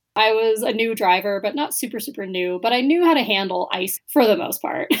I was a new driver, but not super, super new, but I knew how to handle ice for the most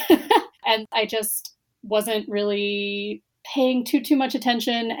part. And I just wasn't really paying too much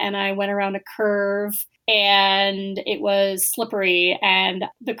attention. And I went around a curve and it was slippery and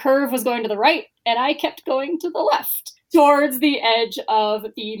the curve was going to the right and I kept going to the left towards the edge of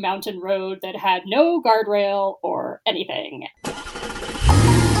the mountain road that had no guardrail or anything.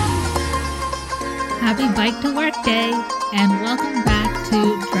 Happy Bike to Work Day, and welcome back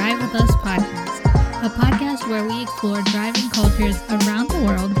to Drive With Us podcast, a podcast where we explore driving cultures around the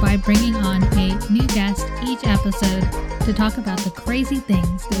world by bringing on a new guest each episode to talk about the crazy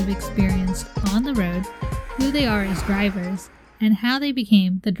things they've experienced on the road, who they are as drivers, and how they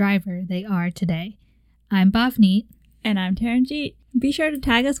became the driver they are today. I'm Bhavneet. And I'm Taranjeet. Be sure to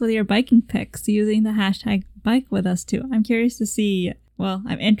tag us with your biking pics using the hashtag #BikeWithUs2. I'm curious to see,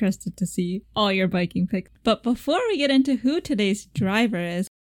 I'm interested to see all your biking pics. But before we get into who today's driver is,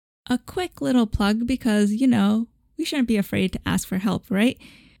 a quick little plug because, we shouldn't be afraid to ask for help, right?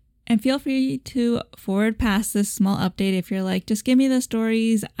 And feel free to forward past this small update if you're like, just give me the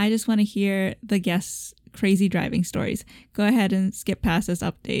stories. I just want to hear the guests' crazy driving stories. Go ahead and skip past this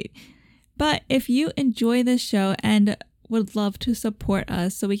update. But if you enjoy this show and would love to support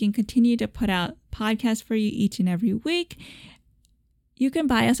us so we can continue to put out podcasts for you each and every week, you can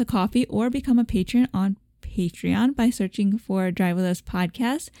buy us a coffee or become a patron on Patreon by searching for Drive With Us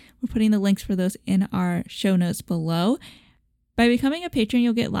Podcast. We're putting the links for those in our show notes below. By becoming a patron,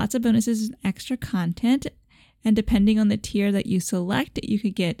 you'll get lots of bonuses and extra content. And depending on the tier that you select, you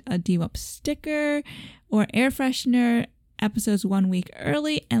could get a DWAP sticker or air freshener, episodes 1 week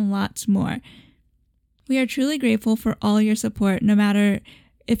early, and lots more. We are truly grateful for all your support, no matter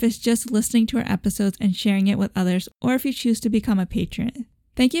if it's just listening to our episodes and sharing it with others, or if you choose to become a patron.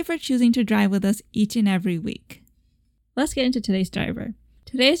 Thank you for choosing to drive with us each and every week. Let's get into today's driver.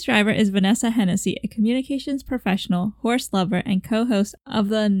 Today's driver is Vanessa Hennessy, a communications professional, horse lover, and co-host of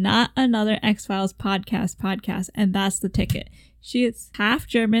the Not Another X-Files podcast, and that's the ticket. She is half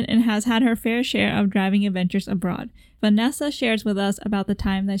German and has had her fair share of driving adventures abroad. Vanessa shares with us about the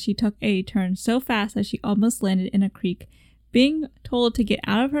time that she took a turn so fast that she almost landed in a creek, being told to get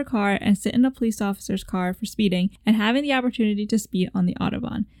out of her car and sit in a police officer's car for speeding, and having the opportunity to speed on the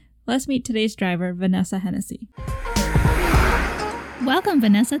Autobahn. Let's meet today's driver, Vanessa Hennessy. Welcome,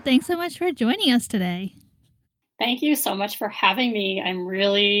 Vanessa. Thanks so much for joining us today. Thank you so much for having me. I'm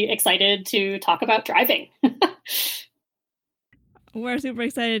really excited to talk about driving. We're super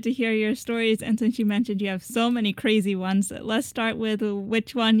excited to hear your stories, and since you mentioned you have so many crazy ones, let's start with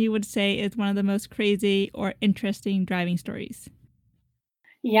which one you would say is one of the most crazy or interesting driving stories.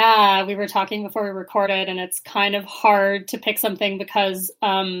 Yeah, we were talking before we recorded, and it's kind of hard to pick something because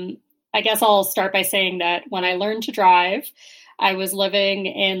I guess I'll start by saying that when I learned to drive, I was living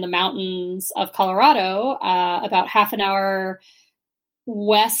in the mountains of Colorado, about half an hour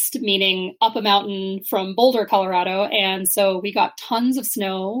west, meaning up a mountain from Boulder, Colorado. And so we got tons of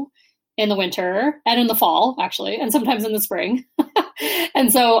snow in the winter and in the fall, actually, and sometimes in the spring.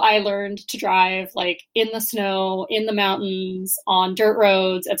 And so I learned to drive like in the snow, in the mountains, on dirt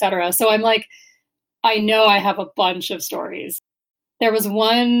roads, etc. So I'm like, I know I have a bunch of stories. There was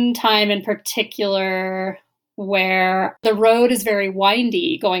one time in particular where the road is very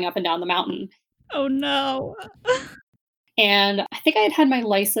windy going up and down the mountain. Oh no. And I think I had my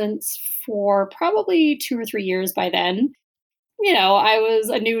license for probably 2 or 3 years by then. I was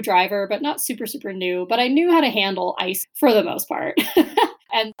a new driver, but not super, super new, but I knew how to handle ice for the most part.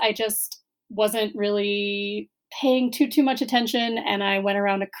 And I just wasn't really paying too much attention. And I went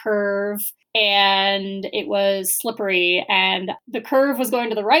around a curve and it was slippery and the curve was going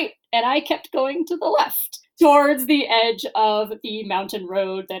to the right and I kept going to the left towards the edge of the mountain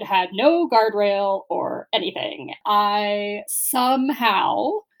road that had no guardrail or anything. I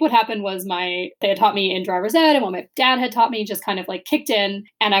somehow, what happened was they had taught me in driver's ed and what my dad had taught me just kind of like kicked in.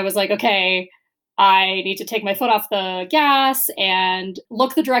 And I was like, okay, I need to take my foot off the gas and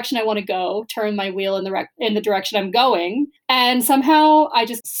look the direction I want to go, turn my wheel in the direction I'm going. And somehow I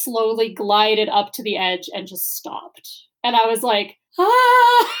just slowly glided up to the edge and just stopped. And I was like,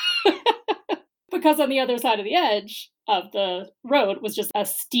 ah! Because on the other side of the edge of the road was just a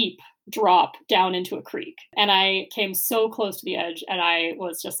steep drop down into a creek. And I came so close to the edge and I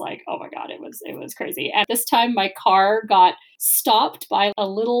was just like, oh my God, it was crazy. At this time, my car got stopped by a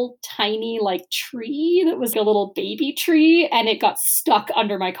little tiny like tree that was a little baby tree and it got stuck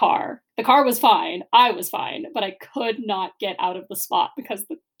under my car. The car was fine. I was fine, but I could not get out of the spot because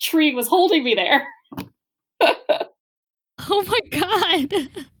the tree was holding me there. Oh my God.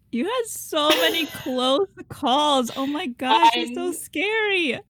 You had so many close calls. Oh my gosh, it's so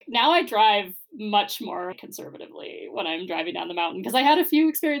scary. Now I drive much more conservatively when I'm driving down the mountain because I had a few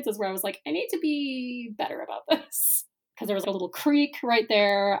experiences where I was like, I need to be better about this. Because there was a little creek right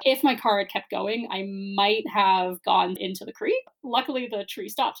there. If my car had kept going, I might have gone into the creek. Luckily, the tree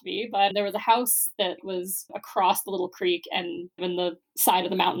stopped me, but there was a house that was across the little creek and in the side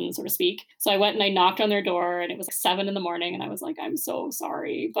of the mountain, so to speak. So I went and I knocked on their door, and it was like 7 a.m. And I was like, I'm so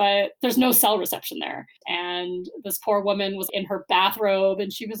sorry, but there's no cell reception there. And this poor woman was in her bathrobe,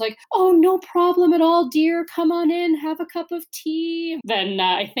 and she was like, oh, no problem at all, dear. Come on in, have a cup of tea. Then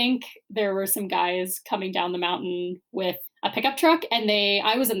I think there were some guys coming down the mountain with a pickup truck, and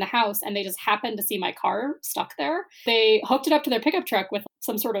I was in the house and they just happened to see my car stuck there. They hooked it up to their pickup truck with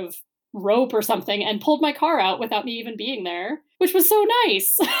some sort of rope or something and pulled my car out without me even being there, which was so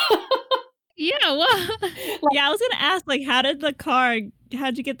nice. Yeah, well, yeah, I was gonna ask, like, how'd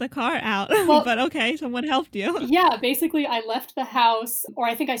you get the car out? Well, but okay, someone helped you. Yeah, basically I left the house, or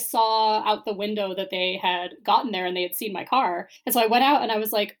I think I saw out the window that they had gotten there and they had seen my car. And so I went out and I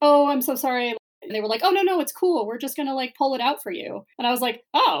was like, oh, I'm so sorry. And they were like, oh, no, it's cool. We're just gonna like pull it out for you. And I was like,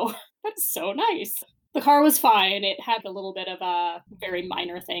 oh, that's so nice. The car was fine. It had a little bit of a very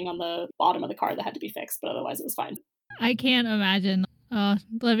minor thing on the bottom of the car that had to be fixed, but otherwise it was fine. I can't imagine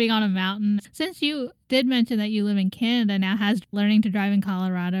living on a mountain. Since you did mention that you live in Canada now, has learning to drive in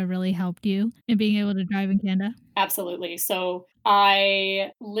Colorado really helped you in being able to drive in Canada? Absolutely. So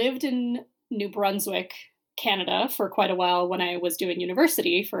I lived in New Brunswick, Canada for quite a while when I was doing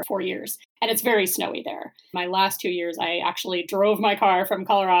university for 4 years. And it's very snowy there. My last 2 years, I actually drove my car from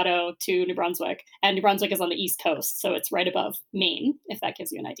Colorado to New Brunswick. And New Brunswick is on the East Coast, so it's right above Maine, if that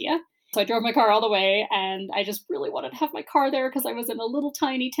gives you an idea. So I drove my car all the way, and I just really wanted to have my car there because I was in a little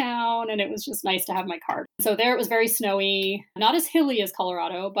tiny town, and it was just nice to have my car. So there it was very snowy, not as hilly as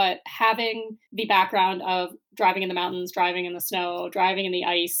Colorado, but having the background of driving in the mountains, driving in the snow, driving in the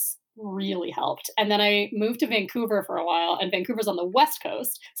ice really helped. And then I moved to Vancouver for a while, and Vancouver's on the West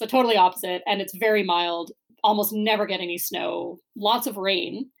Coast, so totally opposite, and it's very mild, almost never get any snow, lots of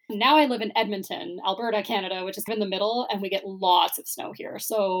rain. Now I live in Edmonton, Alberta, Canada, which is in the middle, and we get lots of snow here.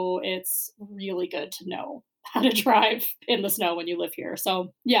 So it's really good to know how to drive in the snow when you live here.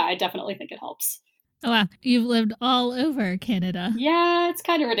 So yeah, I definitely think it helps. Oh, wow. You've lived all over Canada. Yeah, it's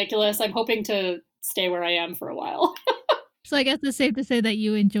kind of ridiculous. I'm hoping to stay where I am for a while. So I guess it's safe to say that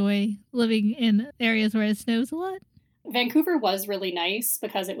you enjoy living in areas where it snows a lot? Vancouver was really nice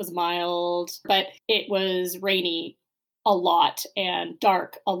because it was mild, but it was rainy a lot and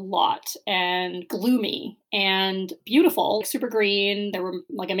dark a lot and gloomy and beautiful, super green. There were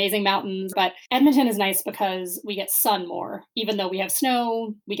like amazing mountains, but Edmonton is nice because we get sun more. Even though we have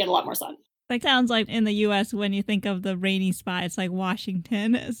snow, we get a lot more sun. That sounds like in the US, when you think of the rainy spot, it's like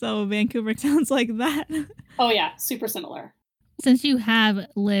Washington. So Vancouver sounds like that. Oh, yeah, super similar. Since you have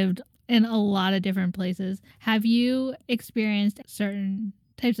lived in a lot of different places, have you experienced certain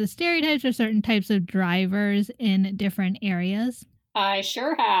types of stereotypes or certain types of drivers in different areas? I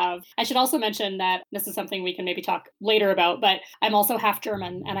sure have. I should also mention that this is something we can maybe talk later about, but I'm also half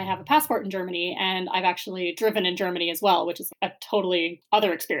German and I have a passport in Germany, and I've actually driven in Germany as well, which is a totally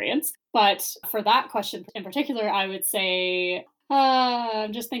other experience. But for that question in particular, I would say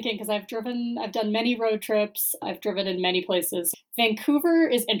I'm just thinking because I've done many road trips. I've driven in many places. Vancouver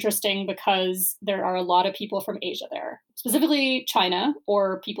is interesting because there are a lot of people from Asia there, specifically China,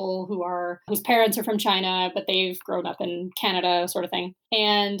 or people whose parents are from China, but they've grown up in Canada, sort of thing.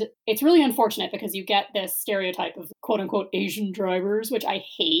 And it's really unfortunate because you get this stereotype of quote unquote Asian drivers, which I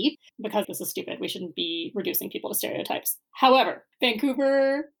hate because this is stupid. We shouldn't be reducing people to stereotypes. However,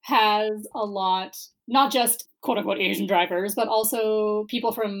 Vancouver has a lot, not just quote unquote Asian drivers, but also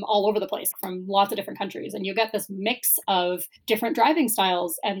people from all over the place, from lots of different countries. And you get this mix of different driving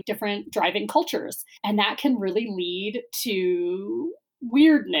styles and different driving cultures. And that can really lead to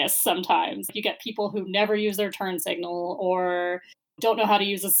weirdness sometimes. You get people who never use their turn signal or don't know how to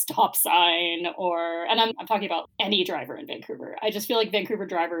use a stop sign, and I'm talking about any driver in Vancouver. I just feel like Vancouver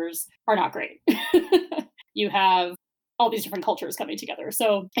drivers are not great. You have all these different cultures coming together.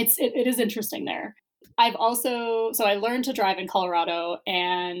 So it is interesting there. I learned to drive in Colorado,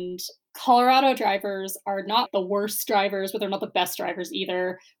 and Colorado drivers are not the worst drivers, but they're not the best drivers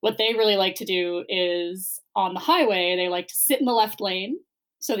either. What they really like to do is on the highway, they like to sit in the left lane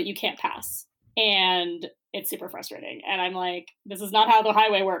so that you can't pass. And it's super frustrating. And I'm like, this is not how the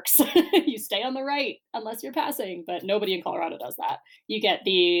highway works. You stay on the right unless you're passing, but nobody in Colorado does that. You get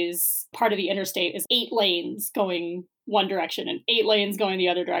part of the interstate is 8 lanes going one direction and 8 lanes going the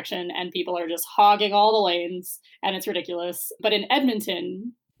other direction, and people are just hogging all the lanes, and it's ridiculous. But in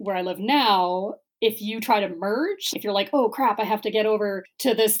Edmonton, where I live now, if you try to merge, if you're like, oh crap, I have to get over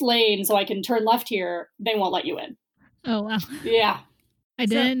to this lane so I can turn left here, they won't let you in. Oh, wow. Yeah. I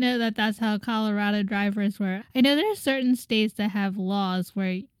didn't know that that's how Colorado drivers were. I know there are certain states that have laws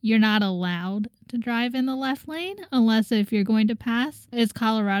where you're not allowed to drive in the left lane unless if you're going to pass. Is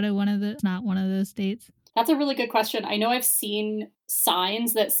Colorado not one of those states? That's a really good question. I know I've seen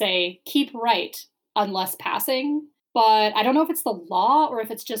signs that say keep right unless passing, but I don't know if it's the law or if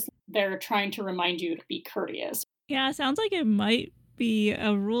it's just they're trying to remind you to be courteous. Yeah, it sounds like it might be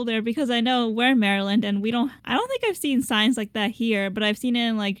a rule there because I know we're in Maryland and I don't think I've seen signs like that here, but I've seen it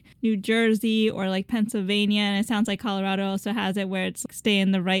in like New Jersey or like Pennsylvania, and it sounds like Colorado also has it where it's like, stay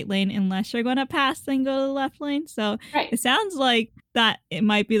in the right lane unless you're going to pass, then go to the left lane. So Right. It sounds like that it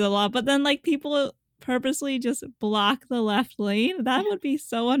might be the law, but then like people purposely just block the left lane. That would be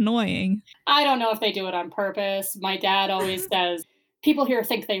so annoying. I don't know if they do it on purpose. My dad always says, people here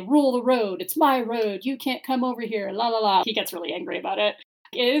think they rule the road. It's my road. You can't come over here. La la la. He gets really angry about it.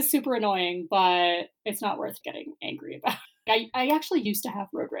 It is super annoying, but it's not worth getting angry about. I actually used to have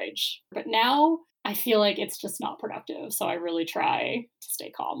road rage, but now I feel like it's just not productive. So I really try to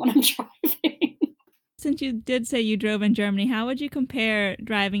stay calm when I'm driving. Since you did say you drove in Germany, how would you compare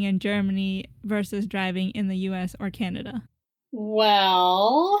driving in Germany versus driving in the US or Canada?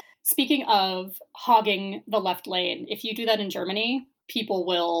 Well, speaking of hogging the left lane, if you do that in Germany, people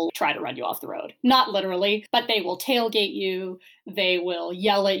will try to run you off the road. Not literally, but they will tailgate you. They will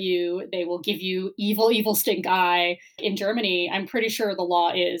yell at you. They will give you evil, evil stink eye. In Germany, I'm pretty sure the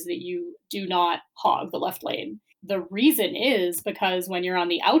law is that you do not hog the left lane. The reason is because when you're on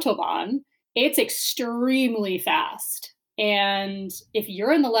the Autobahn, it's extremely fast. And if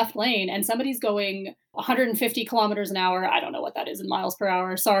you're in the left lane and somebody's going 150 kilometers an hour, I don't know what that is in miles per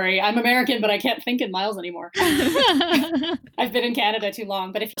hour. Sorry, I'm American, but I can't think in miles anymore. I've been in Canada too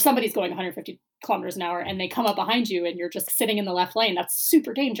long. But if somebody's going 150 kilometers an hour and they come up behind you and you're just sitting in the left lane, that's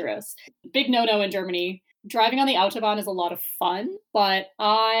super dangerous. Big no-no in Germany. Driving on the Autobahn is a lot of fun, but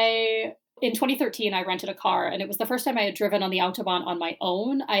in 2013, I rented a car, and it was the first time I had driven on the Autobahn on my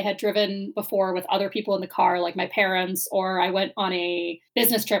own. I had driven before with other people in the car, like my parents, or I went on a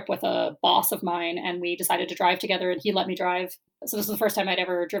business trip with a boss of mine, and we decided to drive together, and he let me drive. So this was the first time I'd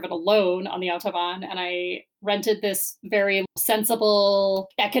ever driven alone on the Autobahn, and I rented this very sensible,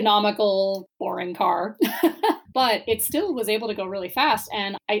 economical, boring car. But it still was able to go really fast.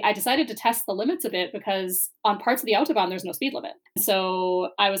 And I decided to test the limits a bit because on parts of the Autobahn, there's no speed limit. So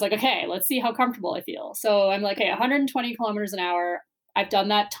I was like, okay, let's see how comfortable I feel. So I'm like, okay, 120 kilometers an hour. I've done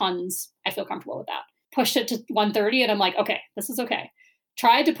that tons. I feel comfortable with that. Pushed it to 130 and I'm like, okay, this is okay.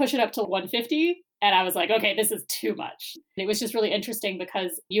 Tried to push it up to 150. And I was like, okay, this is too much. It was just really interesting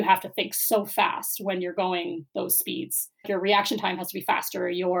because you have to think so fast when you're going those speeds. Your reaction time has to be faster.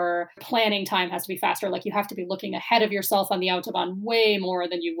 Your planning time has to be faster. Like you have to be looking ahead of yourself on the Autobahn way more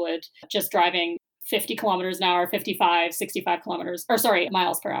than you would just driving 50 kilometers an hour, 55, 65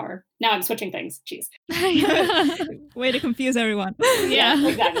 miles per hour. Now I'm switching things. Jeez. Way to confuse everyone. Yeah,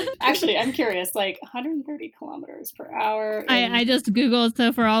 exactly. Actually, I'm curious, like 130 kilometers per hour. I just Googled,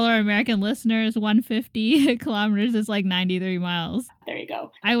 so for all our American listeners, 150 kilometers is like 93 miles. There you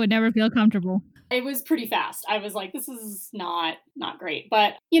go. I would never feel comfortable. It was pretty fast. I was like, this is not great.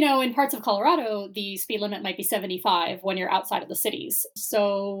 But, in parts of Colorado, the speed limit might be 75 when you're outside of the cities.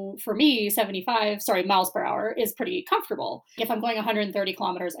 So for me, miles per hour is pretty comfortable. If I'm going 130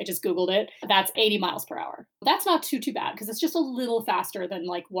 kilometers, I just Googled it, that's 80 miles per hour. That's not too bad because it's just a little faster than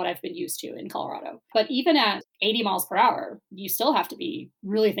like what I've been used to in Colorado. But even at 80 miles per hour, you still have to be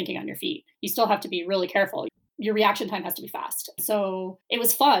really thinking on your feet. You still have to be really careful. Your reaction time has to be fast. So it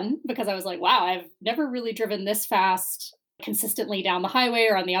was fun because I was like, wow, I've never really driven this fast consistently down the highway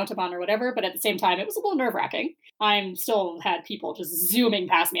or on the Autobahn or whatever. But at the same time, it was a little nerve-wracking. I'm still had people just zooming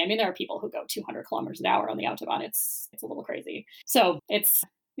past me. I mean, there are people who go 200 kilometers an hour on the Autobahn. It's a little crazy. So it's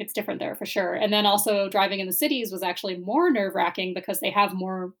different there for sure. And then also driving in the cities was actually more nerve-wracking because they have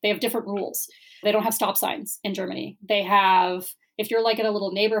different rules. They don't have stop signs in Germany. If you're like in a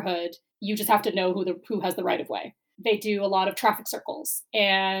little neighborhood, you just have to know who has the right of way. They do a lot of traffic circles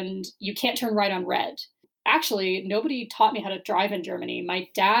and you can't turn right on red. Actually, nobody taught me how to drive in Germany. My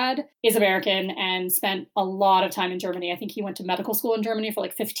dad is American and spent a lot of time in Germany. I think he went to medical school in Germany for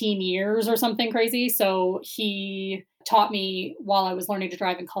like 15 years or something crazy. So he taught me while I was learning to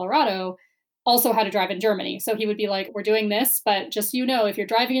drive in Colorado, also how to drive in Germany. So he would be like, we're doing this, but just so you know, if you're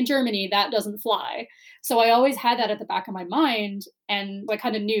driving in Germany, that doesn't fly. So I always had that at the back of my mind. And I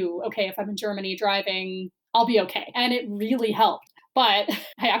kind of knew, okay, if I'm in Germany driving, I'll be okay. And it really helped. But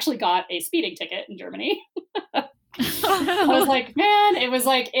I actually got a speeding ticket in Germany. I was like, man, it was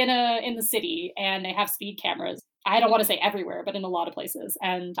like in the city, and they have speed cameras. I don't want to say everywhere, but in a lot of places.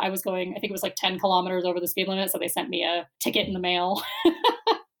 And I was going, I think it was like 10 kilometers over the speed limit, so they sent me a ticket in the mail.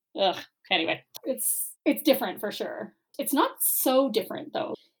 Ugh. Anyway, it's different for sure. It's not so different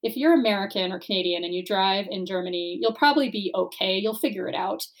though. If you're American or Canadian and you drive in Germany, you'll probably be okay. You'll figure it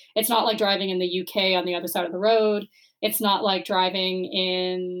out. It's not like driving in the UK on the other side of the road. It's not like driving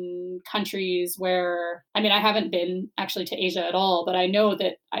in countries where, I mean, I haven't been actually to Asia at all, but I know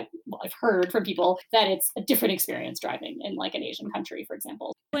that I've heard from people that it's a different experience driving in like an Asian country, for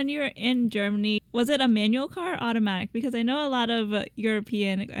example. When you were in Germany, was it a manual car or automatic? Because I know a lot of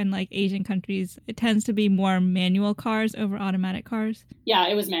European and like Asian countries, it tends to be more manual cars over automatic cars. Yeah,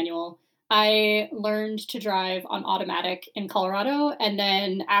 it was manual. I learned to drive on automatic in Colorado. And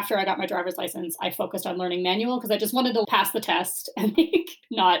then after I got my driver's license, I focused on learning manual because I just wanted to pass the test and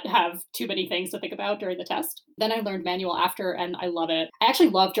not have too many things to think about during the test. Then I learned manual after, and I love it. I actually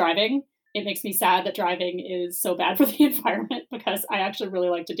love driving. It makes me sad that driving is so bad for the environment because I actually really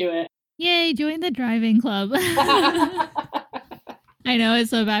like to do it. Yay, join the driving club. I know it's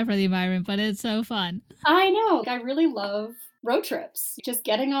so bad for the environment, but it's so fun. I know. I really love road trips. Just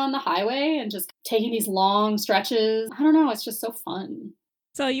getting on the highway and just taking these long stretches. I don't know. It's just so fun.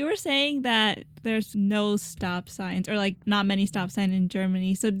 So you were saying that there's no stop signs or like not many stop signs in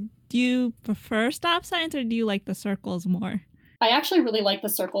Germany. So do you prefer stop signs or do you like the circles more? I actually really like the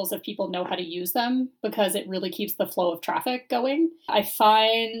circles if people know how to use them because it really keeps the flow of traffic going. I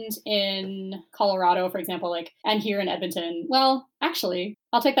find in Colorado, for example, and here in Edmonton, well, actually,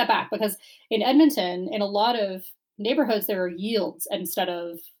 I'll take that back because in Edmonton, in a lot of neighborhoods, there are yields instead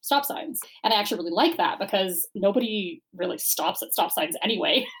of stop signs. And I actually really like that because nobody really stops at stop signs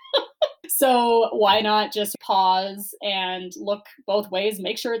anyway. So why not just pause and look both ways,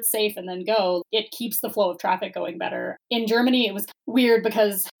 make sure it's safe, and then go? It keeps the flow of traffic going better. In Germany, it was weird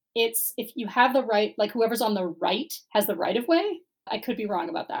because it's if you have the right, like whoever's on the right has the right of way. I could be wrong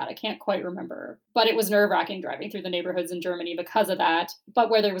about that. I can't quite remember. But it was nerve-wracking driving through the neighborhoods in Germany because of that. But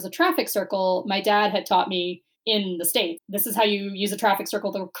where there was a traffic circle, my dad had taught me in the States. This is how you use a traffic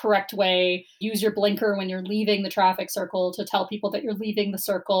circle the correct way. Use your blinker when you're leaving the traffic circle to tell people that you're leaving the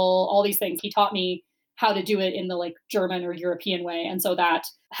circle, all these things. He taught me how to do it in the German or European way. And so that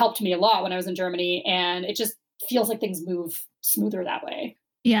helped me a lot when I was in Germany. And it just feels like things move smoother that way.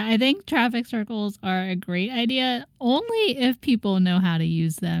 Yeah, I think traffic circles are a great idea only if people know how to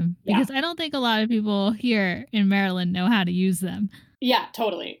use them. Because I don't think a lot of people here in Maryland know how to use them. Yeah,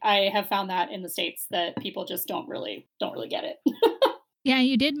 totally. I have found that in the States that people just don't really get it. Yeah,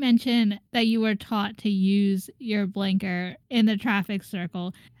 you did mention that you were taught to use your blinker in the traffic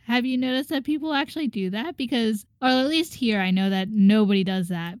circle. Have you noticed that people actually do that? Because, or at least here, I know that nobody does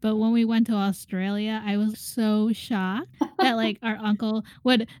that. But when we went to Australia, I was so shocked that our uncle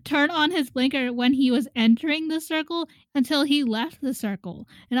would turn on his blinker when he was entering the circle until he left the circle.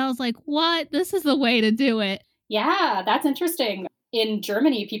 And I was like, what? This is the way to do it. Yeah, that's interesting. In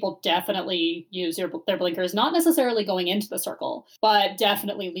Germany, people definitely use their blinkers, not necessarily going into the circle, but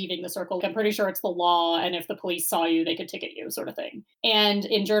definitely leaving the circle. I'm pretty sure it's the law, and if the police saw you, they could ticket you, sort of thing. And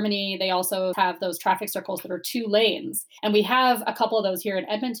in Germany, they also have those traffic circles that are 2 lanes. And we have a couple of those here in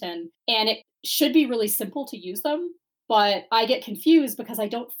Edmonton, and it should be really simple to use them. But I get confused because I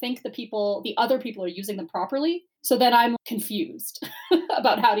don't think the other people are using them properly. So then I'm confused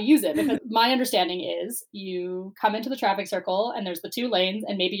about how to use it because my understanding is you come into the traffic circle and there's the 2 lanes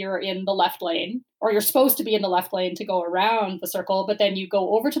and maybe you're in the left lane or you're supposed to be in the left lane to go around the circle, but then you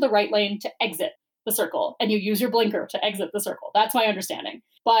go over to the right lane to exit the circle and you use your blinker to exit the circle. That's my understanding.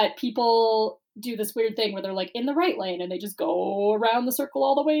 But people do this weird thing where they're in the right lane and they just go around the circle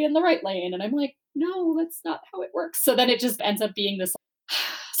all the way in the right lane. And I'm like, no, that's not how it works. So then it just ends up being this.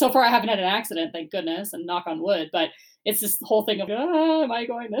 So far, I haven't had an accident, thank goodness, and knock on wood. But it's this whole thing of, am I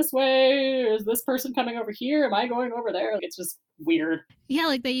going this way? Is this person coming over here? Am I going over there? It's just weird.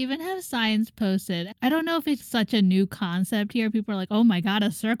 Yeah, they even have signs posted. I don't know if it's such a new concept here. People are like, oh my God,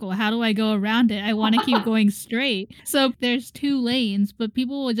 a circle. How do I go around it? I want to keep going straight. So there's 2 lanes, but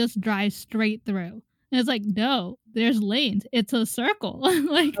people will just drive straight through. And it's like, no, there's lanes. It's a circle.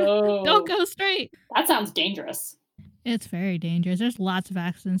 Don't go straight. That sounds dangerous. It's very dangerous. There's lots of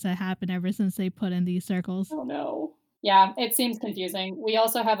accidents that happen ever since they put in these circles. Oh, no. Yeah, it seems confusing. We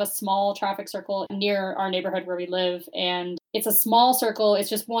also have a small traffic circle near our neighborhood where we live, and it's a small circle. It's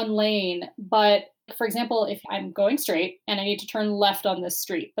just 1 lane. But for example, if I'm going straight and I need to turn left on this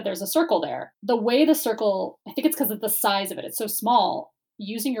street, but there's a circle there, the way the circle, I think it's because of the size of it, it's so small,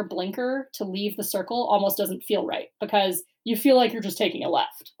 using your blinker to leave the circle almost doesn't feel right because you feel like you're just taking a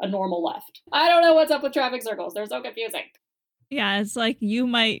left, a normal left. I don't know what's up with traffic circles. They're so confusing. Yeah, it's like you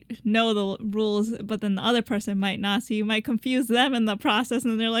might know the rules, but then the other person might not. So you might confuse them in the process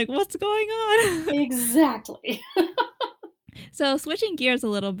and they're like, what's going on? Exactly. So switching gears a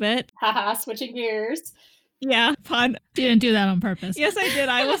little bit. Haha, switching gears. Yeah, fun. You didn't do that on purpose. Yes, I did.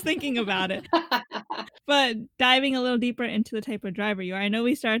 I was thinking about it. But diving a little deeper into the type of driver you are, I know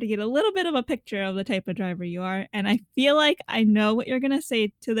we started to get a little bit of a picture of the type of driver you are. And I feel like I know what you're going to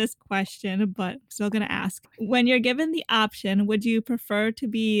say to this question, but I'm still going to ask. When you're given the option, would you prefer to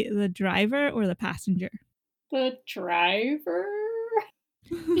be the driver or the passenger? The driver?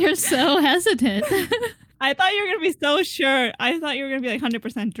 You're so hesitant. I thought you were going to be so sure. I thought you were going to be like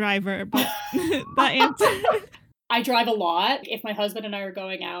 100% driver, but that answer. I drive a lot. If my husband and I are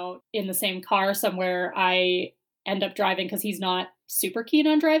going out in the same car somewhere, I end up driving because he's not super keen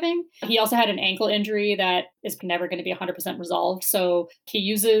on driving. He also had an ankle injury that is never going to be 100% resolved. So he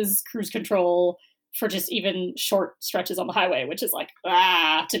uses cruise control for just even short stretches on the highway, which is like,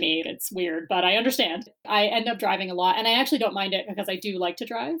 to me, it's weird, but I understand. I end up driving a lot and I actually don't mind it because I do like to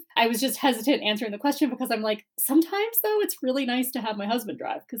drive. I was just hesitant answering the question because I'm like, sometimes though, it's really nice to have my husband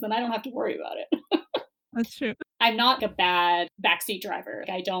drive because then I don't have to worry about it. That's true. I'm not a bad backseat driver.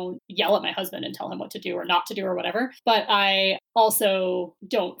 I don't yell at my husband and tell him what to do or not to do or whatever. But I also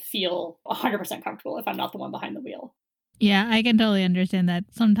don't feel 100% comfortable if I'm not the one behind the wheel. Yeah, I can totally understand that.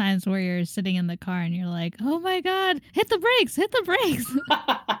 Sometimes where you're sitting in the car and you're like, oh my God, hit the brakes, hit the brakes.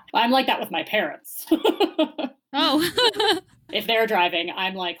 I'm like that with my parents. Oh. If they're driving,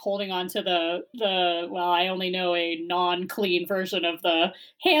 I'm like holding on to well, I only know a non-clean version of the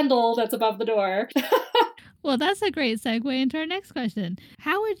handle that's above the door. Well, that's a great segue into our next question.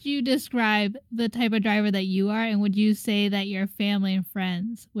 How would you describe the type of driver that you are? And would you say that your family and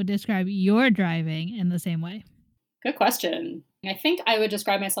friends would describe your driving in the same way? Good question. I think I would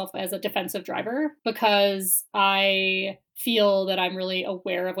describe myself as a defensive driver because I feel that I'm really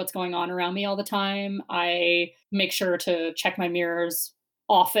aware of what's going on around me all the time. I make sure to check my mirrors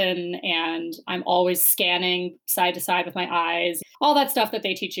often and I'm always scanning side to side with my eyes. All that stuff that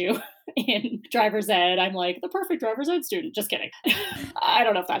they teach you in driver's ed. I'm like the perfect driver's ed student. Just kidding. I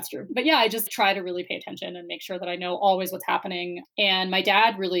don't know if that's true. But yeah, I just try to really pay attention and make sure that I know always what's happening. And my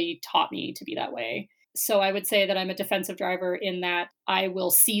dad really taught me to be that way. So I would say that I'm a defensive driver in that I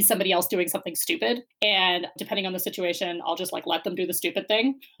will see somebody else doing something stupid. And depending on the situation, I'll just like let them do the stupid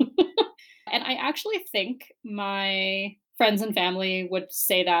thing. And I actually think my friends and family would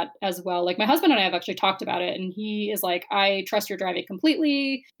say that as well. Like my husband and I have actually talked about it. And he is like, I trust your driving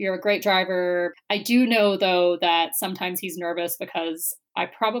completely. You're a great driver. I do know, though, that sometimes he's nervous because I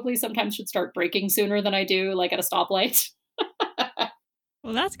probably sometimes should start braking sooner than I do, like at a stoplight.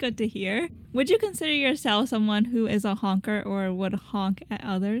 Well, that's good to hear. Would you consider yourself someone who is a honker or would honk at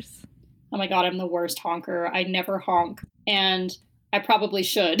others? Oh my God, I'm the worst honker. I never honk. And I probably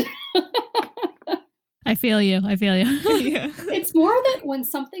should. I feel you. I feel you. Yeah. It's more that when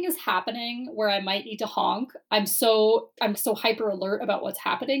something is happening where I might need to honk, I'm so hyper alert about what's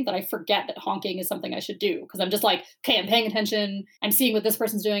happening that I forget that honking is something I should do. Because I'm just like, okay, I'm paying attention. I'm seeing what this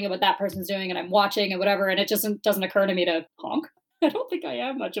person's doing and what that person's doing, and I'm watching and whatever. And it just doesn't occur to me to honk. I don't think I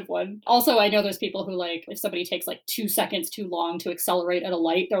am much of one. Also, I know there's people who like, if somebody takes like 2 seconds too long to accelerate at a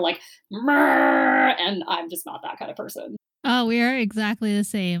light, they're like, "Mrrr," and I'm just not that kind of person. Oh, we are exactly the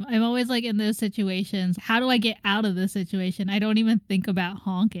same. I'm always like in those situations. How do I get out of this situation? I don't even think about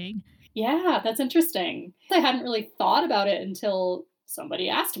honking. Yeah, that's interesting. I hadn't really thought about it until somebody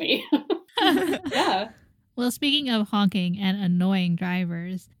asked me. Yeah. Well, speaking of honking and annoying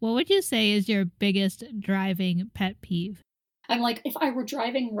drivers, what would you say is your biggest driving pet peeve? I'm like, if I were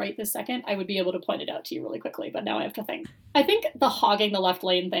driving right this second, I would be able to point it out to you really quickly, but now I have to think. I think the hogging the left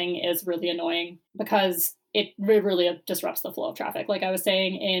lane thing is really annoying because it really disrupts the flow of traffic. Like I was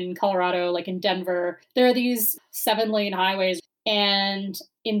saying in Colorado, like in Denver, there are these 7-lane highways. And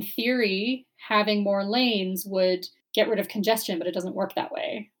in theory, having more lanes would get rid of congestion, but it doesn't work that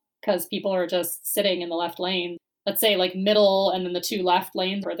way because people are just sitting in the left lane. Let's say like middle and then the 2 left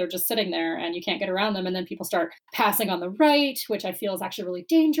lanes where they're just sitting there and you can't get around them. And then people start passing on the right, which I feel is actually really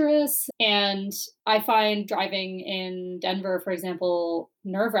dangerous. And I find driving in Denver, for example,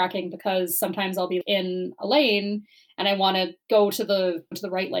 nerve-wracking because sometimes I'll be in a lane and I want to go to the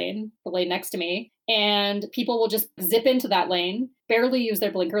right lane, the lane next to me. And people will just zip into that lane, barely use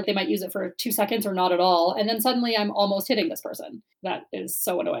their blinker. They might use it for 2 seconds or not at all. And then suddenly I'm almost hitting this person. That is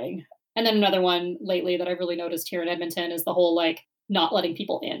so annoying. And then another one lately that I've really noticed here in Edmonton is the whole like not letting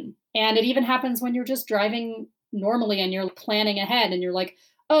people in. And it even happens when you're just driving normally and you're planning ahead and you're like,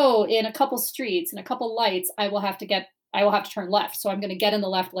 oh, in a couple streets and a couple lights, I will have to turn left. So I'm going to get in the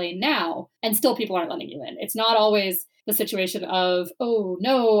left lane now. And still people aren't letting you in. It's not always the situation of, oh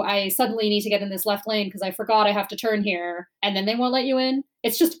no, I suddenly need to get in this left lane because I forgot I have to turn here. And then they won't let you in.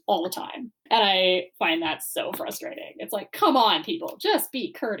 It's just all the time. And I find that so frustrating. It's like, come on, people, just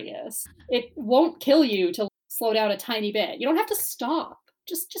be courteous. It won't kill you to slow down a tiny bit. You don't have to stop.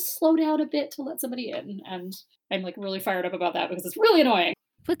 Just slow down a bit to let somebody in. And I'm like really fired up about that because it's really annoying.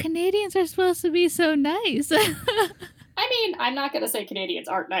 But Canadians are supposed to be so nice. I mean, I'm not going to say Canadians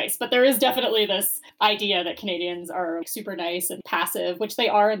aren't nice, but there is definitely this idea that Canadians are super nice and passive, which they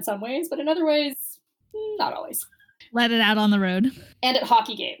are in some ways, but in other ways, not always. Let it out on the road. And at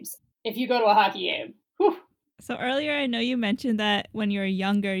hockey games. If you go to a hockey game, whew. So earlier, I know you mentioned that when you were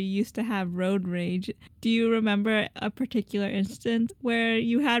younger, you used to have road rage. Do you remember a particular instance where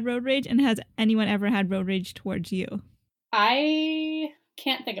you had road rage, and has anyone ever had road rage towards you? I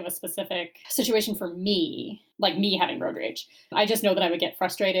can't think of a specific situation for me, like me having road rage. I just know that I would get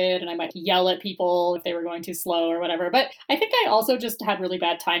frustrated and I might yell at people if they were going too slow or whatever. But I think I also just had really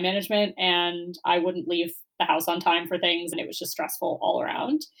bad time management and I wouldn't leave the house on time for things and it was just stressful all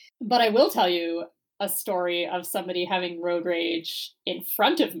around. But I will tell you a story of somebody having road rage in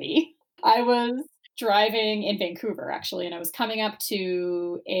front of me. I was driving in Vancouver, actually, and I was coming up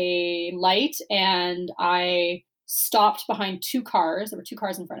to a light and I stopped behind two cars. There were two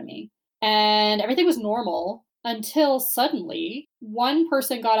cars in front of me. And everything was normal until suddenly one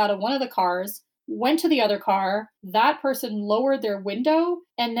person got out of one of the cars, went to the other car, that person lowered their window,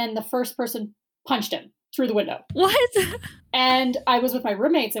 and then the first person punched him through the window. What? And I was with my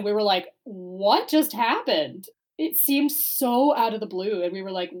roommates and we were like, what just happened? It seemed so out of the blue. And we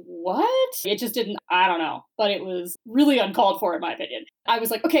were like, what? It just didn't, I don't know. But it was really uncalled for, in my opinion. I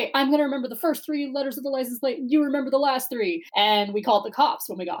was like, okay, I'm going to remember the first three letters of the license plate. And you remember the last three. And we called the cops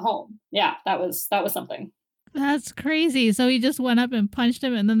when we got home. Yeah, that was something. That's crazy. So he just went up and punched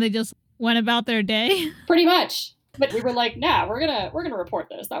him and then they just went about their day? Pretty much. But we were like, nah, we're gonna report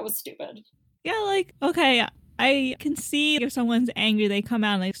this. That was stupid. Yeah, like, okay, I can see if someone's angry, they come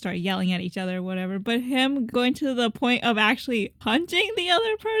out and they start yelling at each other or whatever, but him going to the point of actually punching the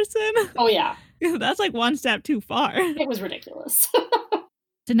other person? Oh, yeah. That's like one step too far. It was ridiculous.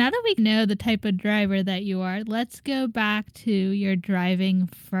 So now that we know the type of driver that you are, let's go back to your driving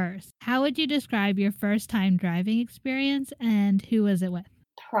first. How would you describe your first time driving experience and who was it with?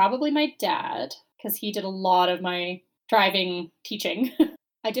 Probably my dad, because he did a lot of my driving teaching.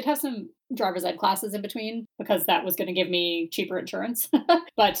 I did have some driver's ed classes in between because that was going to give me cheaper insurance,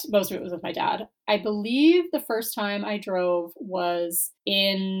 but most of it was with my dad. I believe the first time I drove was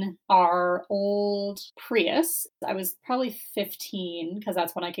in our old Prius. I was probably 15 because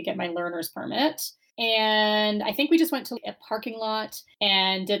that's when I could get my learner's permit. And I think we just went to a parking lot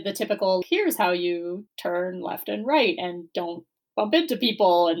and did the typical, here's how you turn left and right and don't bump into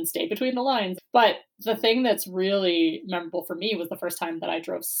people and stay between the lines. But the thing that's really memorable for me was the first time that I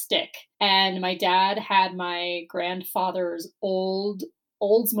drove stick. And my dad had my grandfather's old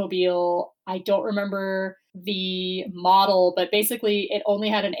Oldsmobile. I don't remember the model, but basically it only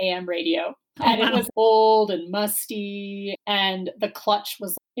had an AM radio. And it was old and musty. And the clutch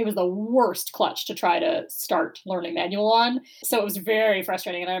was the worst clutch to try to start learning manual on. So it was very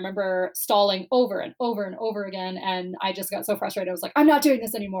frustrating. And I remember stalling over and over and over again. And I just got so frustrated. I was like, I'm not doing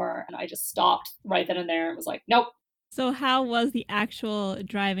this anymore. And I just stopped right then and there and was like, nope. So how was the actual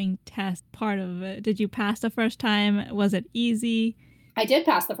driving test part of it? Did you pass the first time? Was it easy? I did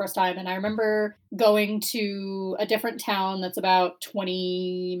pass the first time, and I remember going to a different town that's about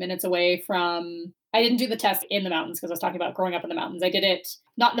 20 minutes away from... I didn't do the test in the mountains because I was talking about growing up in the mountains. I did it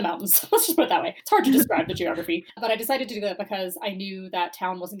not in the mountains. Let's just put it that way. It's hard to describe the geography. But I decided to do that because I knew that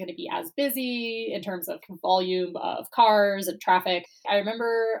town wasn't going to be as busy in terms of volume of cars and traffic. I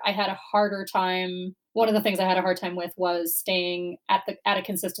remember I had a harder time. One of the things I had a hard time with was staying at a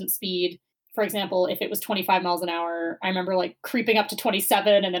consistent speed. For example, if it was 25 miles an hour, I remember like creeping up to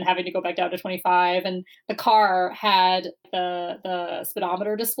 27 and then having to go back down to 25. And the car had the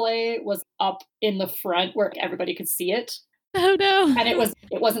speedometer display was up in the front where everybody could see it. Oh no. And it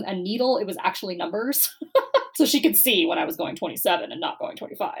wasn't a needle, it was actually numbers. So she could see when I was going 27 and not going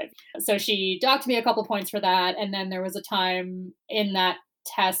 25. So she docked me a couple points for that. And then there was a time in that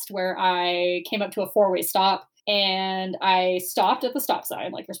test where I came up to a 4-way stop. And I stopped at the stop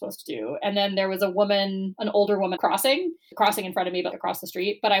sign like you're supposed to do. And then there was an older woman crossing in front of me, but across the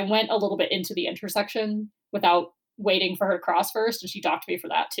street. But I went a little bit into the intersection without waiting for her to cross first. And she docked me for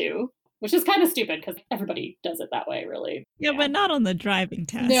that too, which is kind of stupid because everybody does it that way, really. Yeah, but not on the driving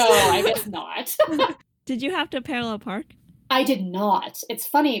test. No, I guess not. Did you have to parallel park? I did not. It's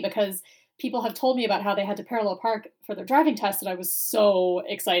funny because people have told me about how they had to parallel park for their driving test, and I was so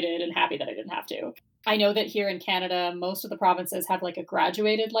excited and happy that I didn't have to. I know that here in Canada, most of the provinces have like a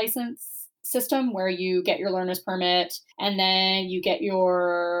graduated license system where you get your learner's permit and then you get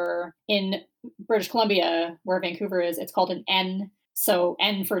in British Columbia, where Vancouver is, it's called an N. So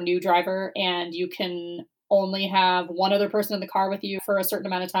N for new driver, and you can only have one other person in the car with you for a certain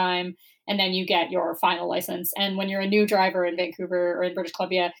amount of time, and then you get your final license. And when you're a new driver in Vancouver or in British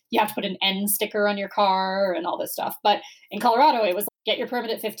Columbia, you have to put an N sticker on your car and all this stuff. But in Colorado, it was get your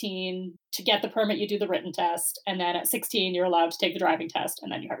permit at 15. To get the permit, you do the written test. And then at 16, you're allowed to take the driving test,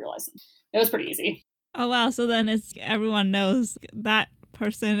 and then you have your license. It was pretty easy. Oh, wow. So then everyone knows that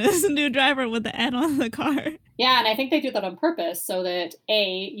person is a new driver with the N on the car. Yeah, and I think they do that on purpose so that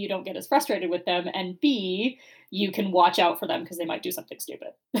A, you don't get as frustrated with them, and B, you can watch out for them because they might do something stupid.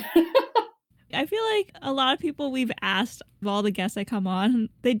 I feel like a lot of people we've asked, all the guests that come on,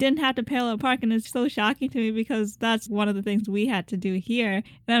 they didn't have to parallel park, and it's so shocking to me because that's one of the things we had to do here.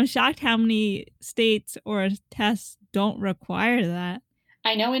 And I'm shocked how many states or tests don't require that.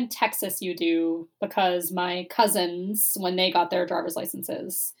 I know in Texas you do, because my cousins, when they got their driver's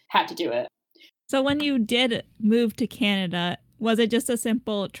licenses, had to do it. So when you did move to Canada, was it just a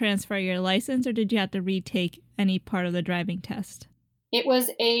simple transfer your license, or did you have to retake any part of the driving test? It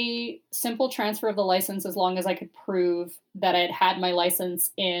was a simple transfer of the license as long as I could prove that I had had my license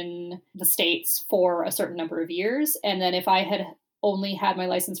in the States for a certain number of years. And then if I had only had my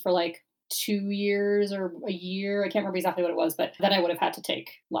license for like 2 years or a year, I can't remember exactly what it was, but then I would have had to take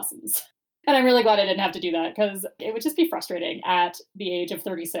lessons. And I'm really glad I didn't have to do that, because it would just be frustrating at the age of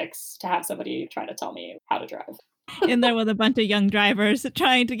 36 to have somebody try to tell me how to drive. In there with a bunch of young drivers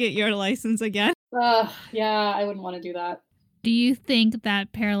trying to get your license again. Yeah, I wouldn't want to do that. Do you think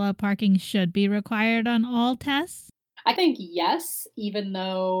that parallel parking should be required on all tests? I think yes, even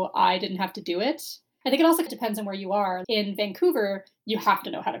though I didn't have to do it. I think it also depends on where you are. In Vancouver, you have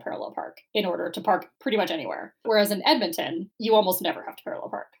to know how to parallel park in order to park pretty much anywhere. Whereas in Edmonton, you almost never have to parallel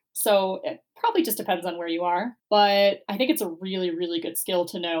park. So it probably just depends on where you are. But I think it's a really, really good skill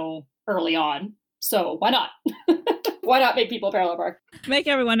to know early on. So why not? Why not make people parallel park? Make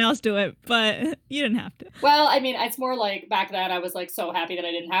everyone else do it, but you didn't have to. Well, I mean, it's more like back then I was like so happy that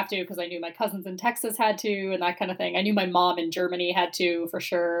I didn't have to, because I knew my cousins in Texas had to and that kind of thing. I knew my mom in Germany had to for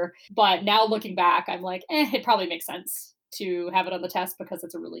sure. But now looking back, I'm like, it probably makes sense to have it on the test because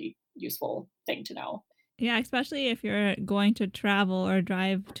it's a really useful thing to know. Yeah, especially if you're going to travel or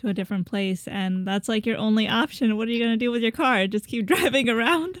drive to a different place and that's like your only option. What are you going to do with your car? Just keep driving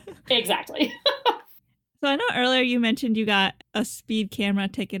around? Exactly. So I know earlier you mentioned you got a speed camera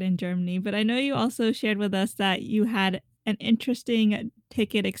ticket in Germany, but I know you also shared with us that you had an interesting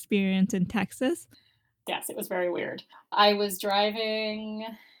ticket experience in Texas. Yes, it was very weird. I was driving.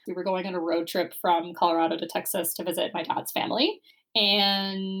 We were going on a road trip from Colorado to Texas to visit my dad's family.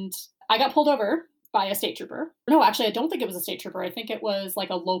 And I got pulled over by a state trooper. No, actually, I don't think it was a state trooper. I think it was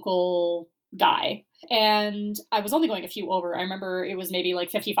like a local guy. And I was only going a few over. I remember it was maybe like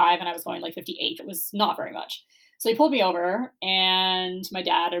 55 and I was going like 58. It was not very much. So he pulled me over, and my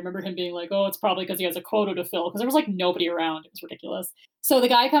dad, I remember him being like, oh, it's probably because he has a quota to fill, because there was like nobody around. It was ridiculous. So the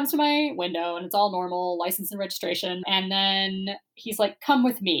guy comes to my window and it's all normal, license and registration. And then he's like, come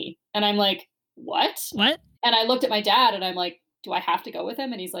with me. And I'm like, what? What? And I looked at my dad and I'm like, do I have to go with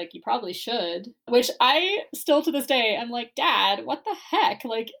him? And he's like, you probably should. Which I still to this day, I'm like, Dad, what the heck?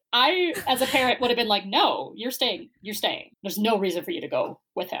 Like, I, as a parent, would have been like, no, you're staying. You're staying. There's no reason for you to go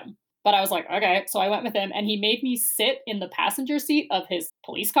with him. But I was like, okay. So I went with him, and he made me sit in the passenger seat of his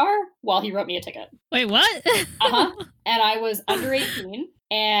police car while he wrote me a ticket. Wait, what? And I was under 18,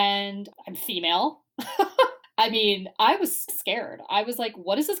 and I'm female. I mean, I was scared. I was like,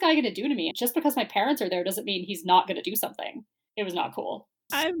 what is this guy going to do to me? Just because my parents are there doesn't mean he's not going to do something. It was not cool.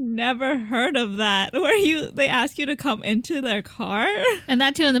 I've never heard of that, where they ask you to come into their car. And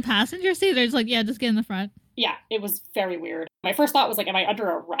that too in the passenger seat? They're just like, yeah, just get in the front. Yeah, it was very weird. My first thought was like, am I under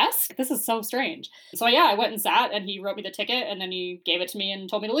arrest? This is so strange. So yeah, I went and sat, and he wrote me the ticket, and then he gave it to me and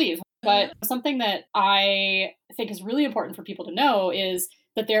told me to leave. But something that I think is really important for people to know is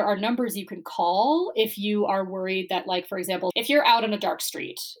that there are numbers you can call if you are worried that, like, for example, if you're out on a dark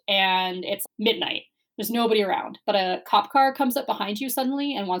street and it's midnight, there's nobody around, but a cop car comes up behind you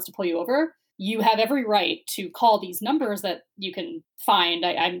suddenly and wants to pull you over, you have every right to call these numbers that you can find.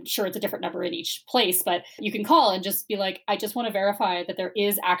 I'm sure it's a different number in each place, but you can call and just be like, I just want to verify that there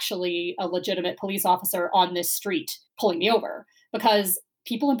is actually a legitimate police officer on this street pulling me over, because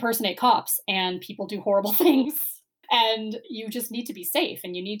people impersonate cops and people do horrible things. And you just need to be safe,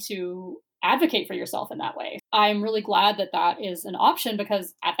 and you need to advocate for yourself in that way. I'm really glad that that is an option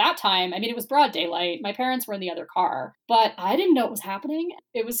because at that time, I mean, it was broad daylight. My parents were in the other car, but I didn't know what was happening.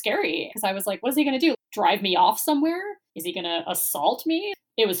 It was scary because I was like, what is he going to do? Drive me off somewhere? Is he going to assault me?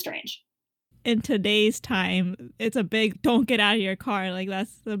 It was strange. In today's time, it's a big don't get out of your car. Like,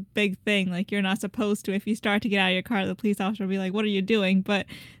 that's the big thing. Like, you're not supposed to. If you start to get out of your car, the police officer will be like, what are you doing? But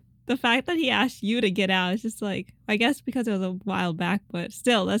the fact that he asked you to get out is just like, I guess because it was a while back, but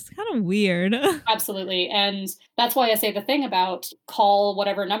still, that's kind of weird. Absolutely. And that's why I say the thing about call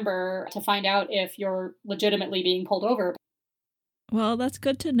whatever number to find out if you're legitimately being pulled over. Well, that's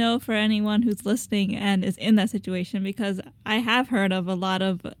good to know for anyone who's listening and is in that situation, because I have heard of a lot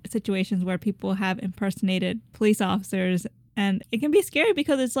of situations where people have impersonated police officers, and it can be scary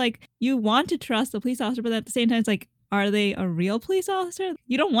because it's like you want to trust the police officer, but at the same time, it's like, are they a real police officer?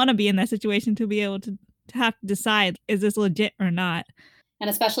 You don't want to be in that situation to be able to have to decide, is this legit or not? And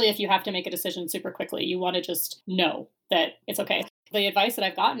especially if you have to make a decision super quickly, you want to just know that it's okay. The advice that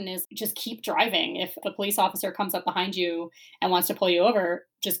I've gotten is just keep driving. If a police officer comes up behind you and wants to pull you over,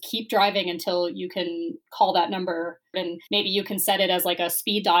 just keep driving until you can call that number. And maybe you can set it as like a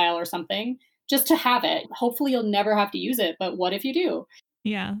speed dial or something just to have it. Hopefully you'll never have to use it. But what if you do?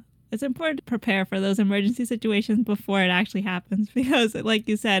 Yeah. It's important to prepare for those emergency situations before it actually happens because, like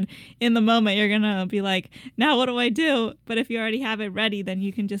you said, in the moment, you're going to be like, now what do I do? But if you already have it ready, then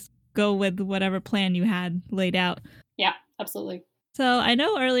you can just go with whatever plan you had laid out. Yeah, absolutely. So I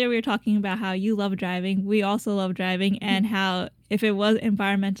know earlier we were talking about how you love driving. We also love driving, and how if it was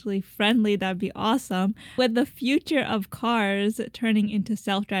environmentally friendly, that'd be awesome. With the future of cars turning into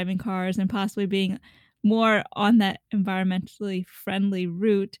self-driving cars and possibly being more on that environmentally friendly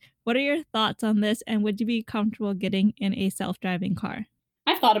route, what are your thoughts on this, and would you be comfortable getting in a self-driving car?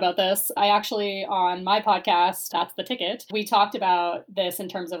 I've thought about this. I actually, on my podcast, That's the Ticket, we talked about this in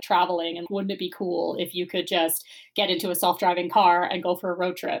terms of traveling and wouldn't it be cool if you could just get into a self-driving car and go for a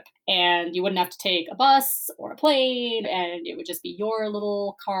road trip and you wouldn't have to take a bus or a plane and it would just be your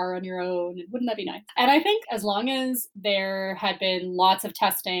little car on your own. Wouldn't that be nice? And I think as long as there had been lots of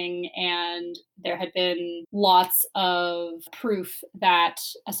testing and there had been lots of proof that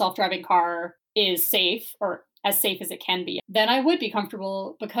a self-driving car is safe, or as safe as it can be, then I would be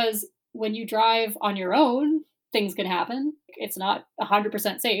comfortable, because when you drive on your own, things can happen. It's not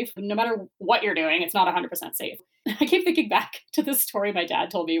 100% safe. No matter what you're doing, it's not 100% safe. I keep thinking back to this story my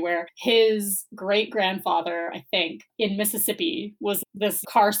dad told me where his great-grandfather, I think, in Mississippi was this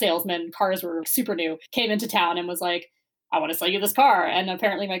car salesman. Cars were super new, came into town and was like, I want to sell you this car. And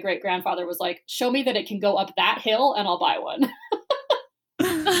apparently my great-grandfather was like, show me that it can go up that hill and I'll buy one.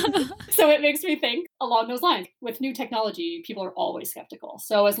 So it makes me think along those lines. With new technology, people are always skeptical.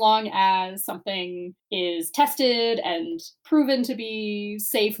 So as long as something is tested and proven to be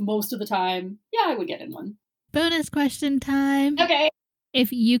safe most of the time, yeah, I would get in one. Bonus question time. Okay.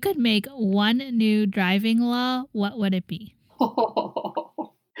 If you could make one new driving law, what would it be?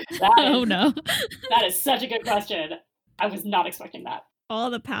 Oh no. That is such a good question. I was not expecting that. All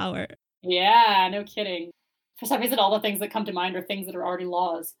the power. Yeah, no kidding. For some reason, all the things that come to mind are things that are already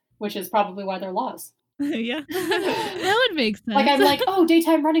laws, which is probably why they're laws. Yeah. That would make sense. Like, I'm like, oh,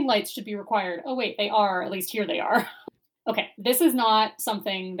 daytime running lights should be required. Oh, wait, they are. At least here they are. Okay, this is not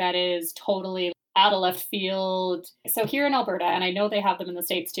something that is totally out of left field. So here in Alberta, and I know they have them in the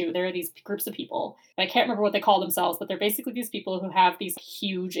States too, there are these groups of people. I can't remember what they call themselves, but they're basically these people who have these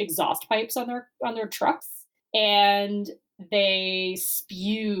huge exhaust pipes on their trucks, and they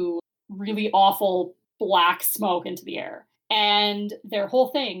spew really awful black smoke into the air. And their whole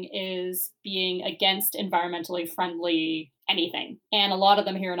thing is being against environmentally friendly anything. And a lot of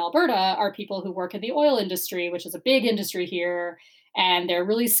them here in Alberta are people who work in the oil industry, which is a big industry here. And they're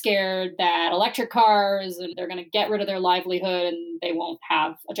really scared that electric cars, and they're going to get rid of their livelihood and they won't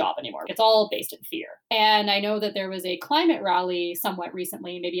have a job anymore. It's all based in fear. And I know that there was a climate rally somewhat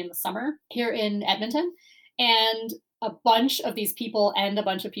recently, maybe in the summer, here in Edmonton. And a bunch of these people and a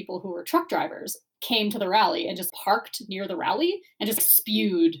bunch of people who were truck drivers came to the rally and just parked near the rally and just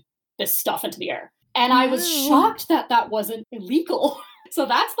spewed this stuff into the air. And I was shocked that that wasn't illegal. So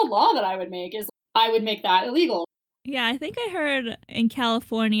that's the law that I would make, is I would make that illegal. Yeah, I think I heard in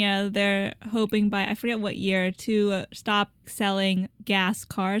California they're hoping by, I forget what year, to stop selling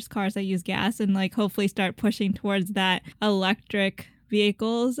cars that use gas, and like hopefully start pushing towards that electric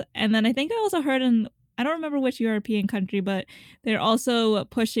vehicles. And then I think I also heard I don't remember which European country, but they're also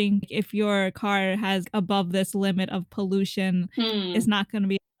pushing, if your car has above this limit of pollution, it's not going to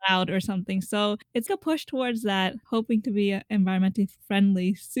be allowed or something. So it's a push towards that, hoping to be environmentally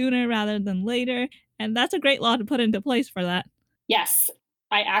friendly sooner rather than later. And that's a great law to put into place for that. Yes.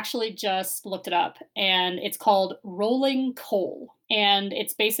 I actually just looked it up, and it's called rolling coal. And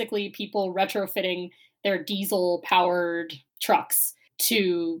it's basically people retrofitting their diesel-powered trucks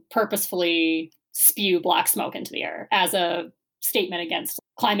to purposefully spew black smoke into the air as a statement against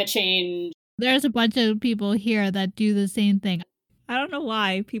climate change. There's a bunch of people here that do the same thing. I don't know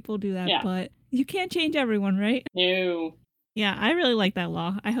why people do that, Yeah. but you can't change everyone, right? No. Yeah, I really like that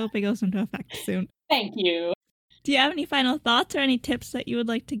law. I hope it goes into effect soon. Thank you. Do you have any final thoughts or any tips that you would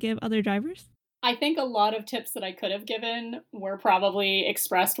like to give other drivers? I think a lot of tips that I could have given were probably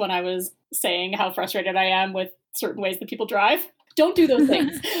expressed when I was saying how frustrated I am with certain ways that people drive. Don't do those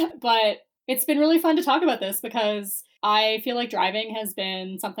things. But it's been really fun to talk about this because I feel like driving has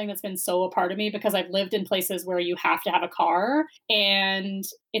been something that's been so a part of me because I've lived in places where you have to have a car. And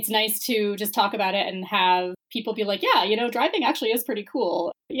it's nice to just talk about it and have people be like, yeah, driving actually is pretty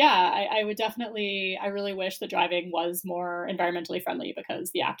cool. Yeah, I would definitely, I really wish that driving was more environmentally friendly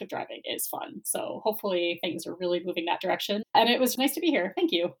because the act of driving is fun. So hopefully things are really moving that direction. And it was nice to be here.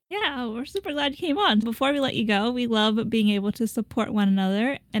 Thank you. Yeah, we're super glad you came on. Before we let you go, we love being able to support one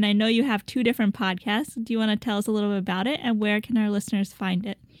another. And I know you have 2 different podcasts. Do you want to tell us a little bit about it and where can our listeners find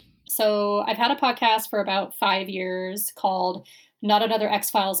it? So I've had a podcast for about 5 years called Not Another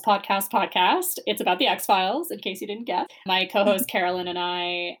X-Files podcast. It's about the X-Files, in case you didn't guess. My co-host Carolyn and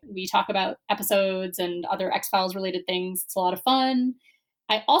I, we talk about episodes and other X-Files related things. It's a lot of fun.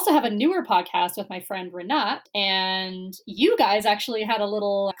 I also have a newer podcast with my friend Renat, and you guys actually had a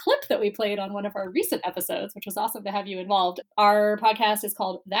little clip that we played on one of our recent episodes, which was awesome to have you involved. Our podcast is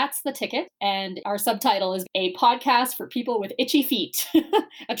called That's the Ticket, and our subtitle is A Podcast for People with Itchy Feet,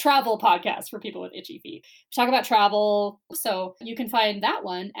 a travel podcast for people with itchy feet. We talk about travel, so you can find that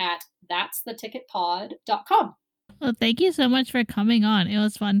one at that'stheticketpod.com. Well, thank you so much for coming on. It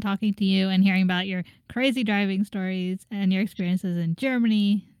was fun talking to you and hearing about your crazy driving stories and your experiences in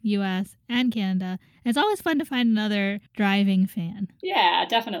Germany, US, and Canada. It's always fun to find another driving fan. Yeah,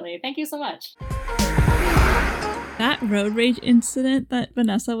 definitely. Thank you so much. That road rage incident that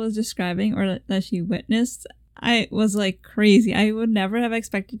Vanessa was describing or that she witnessed, I was like crazy. I would never have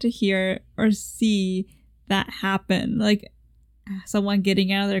expected to hear or see that happen. Like someone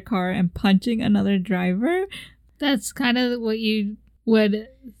getting out of their car and punching another driver. That's kind of what you would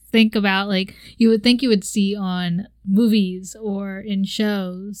think about. Like, you would think you would see on movies or in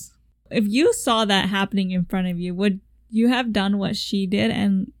shows. If you saw that happening in front of you, would you have done what she did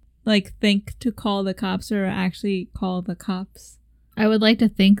and like think to call the cops or actually call the cops? I would like to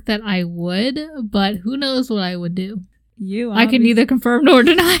think that I would, but who knows what I would do. I can neither confirm nor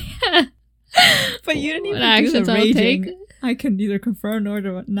deny. But you didn't even what do the actions I'll raging. take. I can neither confirm nor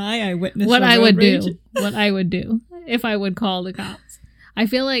deny I witnessed what a I road would rage. do. What I would do if I would call the cops. I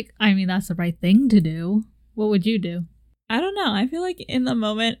feel like, that's the right thing to do. What would you do? I don't know. I feel like in the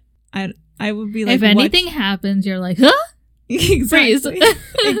moment, I would be like, if anything happens, you're like, huh? Exactly.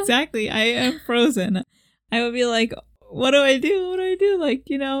 Exactly. I am frozen. I would be like, what do I do? What do I do? Like,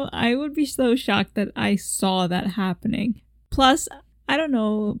 I would be so shocked that I saw that happening. Plus, I don't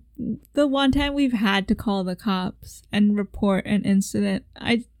know, the one time we've had to call the cops and report an incident,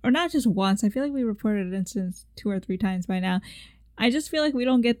 or not just once, I feel like we reported incidents 2 or 3 times by now. I just feel like we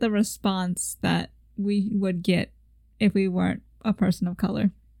don't get the response that we would get if we weren't a person of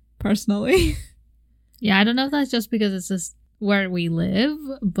color, personally. Yeah, I don't know if that's just because it's just where we live,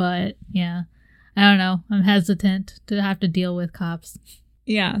 but yeah, I don't know. I'm hesitant to have to deal with cops.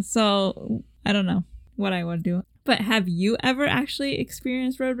 Yeah, so I don't know what I would do. But have you ever actually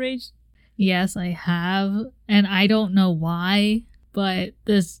experienced road rage? Yes, I have. And I don't know why, but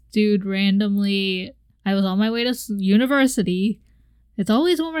this dude randomly, I was on my way to university. It's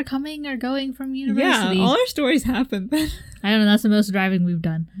always when we're coming or going from university. Yeah, all our stories happen. I don't know, that's the most driving we've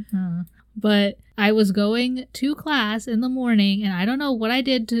done. I don't know. But I was going to class in the morning, and I don't know what I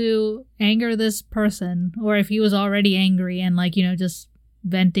did to anger this person, or if he was already angry and just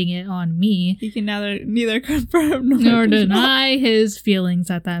venting it on me. He can neither confirm nor deny his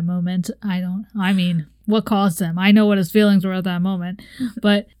feelings at that moment. What caused them? I know what his feelings were at that moment.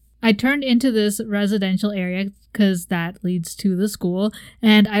 But I turned into this residential area because that leads to the school,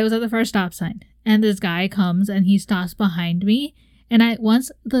 and I was at the first stop sign. And this guy comes and he stops behind me. And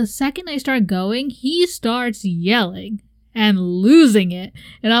the second I start going, he starts yelling and losing it.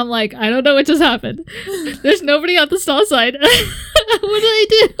 And I'm like, I don't know what just happened. There's nobody at the stop sign. What did I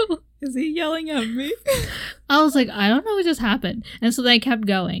do? Is he yelling at me? I was like, I don't know what just happened. And so they kept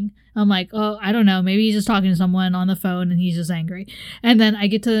going. I'm like, oh, I don't know. Maybe he's just talking to someone on the phone and he's just angry. And then I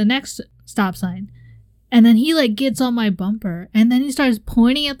get to the next stop sign. And then he gets on my bumper. And then he starts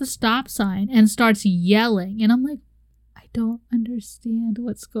pointing at the stop sign and starts yelling. And I'm like, I don't understand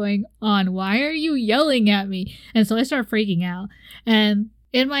what's going on. Why are you yelling at me? And so I start freaking out. And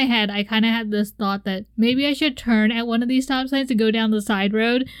in my head, I kind of had this thought that maybe I should turn at one of these stop signs and go down the side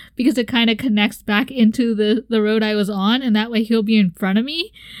road because it kind of connects back into the road I was on, and that way he'll be in front of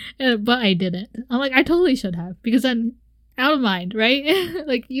me. But I didn't. I'm like, I totally should have, because then out of mind, right?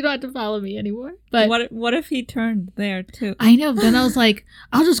 Like, you don't have to follow me anymore. But what if he turned there too? I know. Then I was like,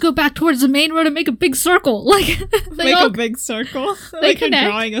 I'll just go back towards the main road and make a big circle. Like, make a big circle. Like connect.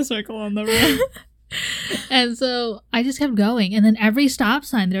 you're drawing a circle on the road. And so I just kept going, and then every stop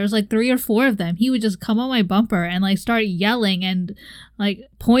sign, there was like 3 or 4 of them, he would just come on my bumper and like start yelling and like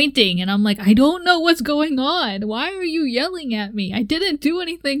pointing, and I'm like, I don't know what's going on. Why are you yelling at me? I didn't do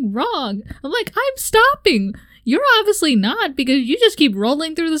anything wrong. I'm like, I'm stopping. You're obviously not, because you just keep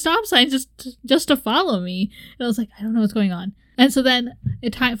rolling through the stop signs just to follow me. And I was like, I don't know what's going on. And so then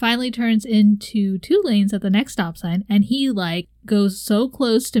it finally turns into 2 lanes at the next stop sign, and he like goes so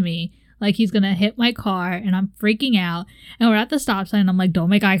close to me, like he's gonna hit my car, and I'm freaking out. And we're at the stop sign, and I'm like, don't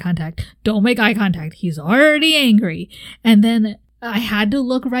make eye contact. Don't make eye contact. He's already angry. And then I had to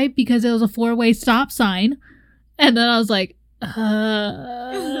look right because it was a 4-way stop sign. And then I was like, I'm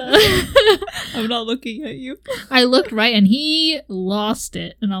not looking at you. I looked right, and he lost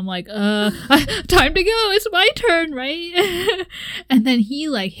it. And I'm like, time to go. It's my turn, right? And then he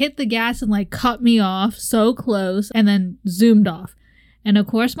like hit the gas and like cut me off so close, and then zoomed off. And of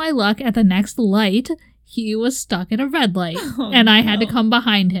course, my luck, at the next light, he was stuck in a red light, and I had to come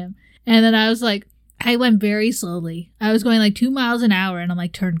behind him. And then I was like, I went very slowly. I was going like 2 miles an hour, and I'm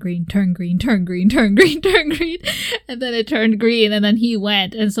like, turn green, turn green, turn green, turn green, turn green. And then it turned green, and then he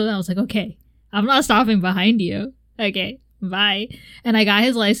went. And so I was like, okay, I'm not stopping behind you. Okay, bye. And I got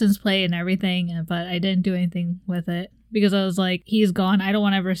his license plate and everything, but I didn't do anything with it, because I was like, he's gone. I don't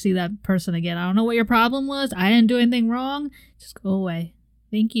want to ever see that person again. I don't know what your problem was. I didn't do anything wrong. Just go away.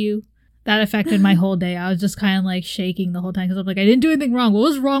 Thank you. That affected my whole day. I was just kind of like shaking the whole time, because I'm like, I didn't do anything wrong. What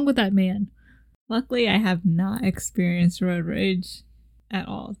was wrong with that man? Luckily, I have not experienced road rage at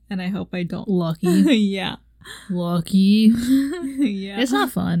all, and I hope I don't. Lucky. Yeah. Lucky. Yeah. It's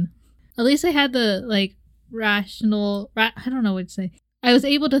not fun. At least I had the like rational, I don't know what to say. I was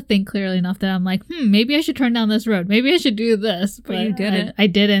able to think clearly enough that I'm like, maybe I should turn down this road. Maybe I should do this. But you didn't. I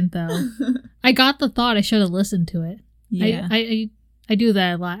didn't, though. I got the thought. I should have listened to it. Yeah. I do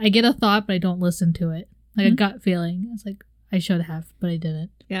that a lot. I get a thought, but I don't listen to it. Like a gut feeling. It's like, I should have, but I didn't.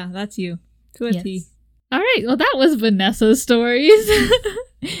 Yeah, that's you. To a T. All right. Well, that was Vanessa's stories.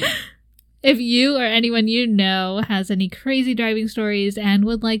 If you or anyone you know has any crazy driving stories and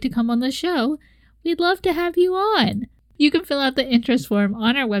would like to come on the show, we'd love to have you on. You can fill out the interest form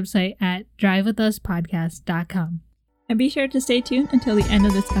on our website at drivewithuspodcast.com. And be sure to stay tuned until the end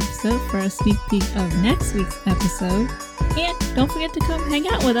of this episode for a sneak peek of next week's episode. And don't forget to come hang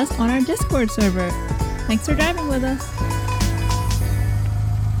out with us on our Discord server. Thanks for driving with us.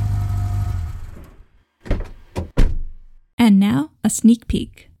 And now, a sneak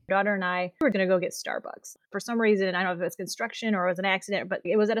peek. Daughter and I were going to go get Starbucks. For some reason, I don't know if it was construction or it was an accident, but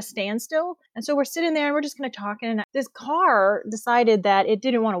it was at a standstill. And so we're sitting there and we're just kind of talking. And this car decided that it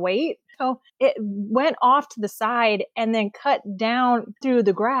didn't want to wait. So it went off to the side and then cut down through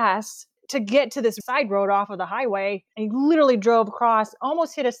the grass to get to this side road off of the highway. And he literally drove across,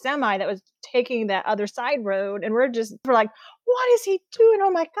 almost hit a semi that was taking that other side road. And we're like, what is he doing?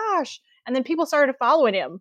 Oh my gosh. And then people started following him.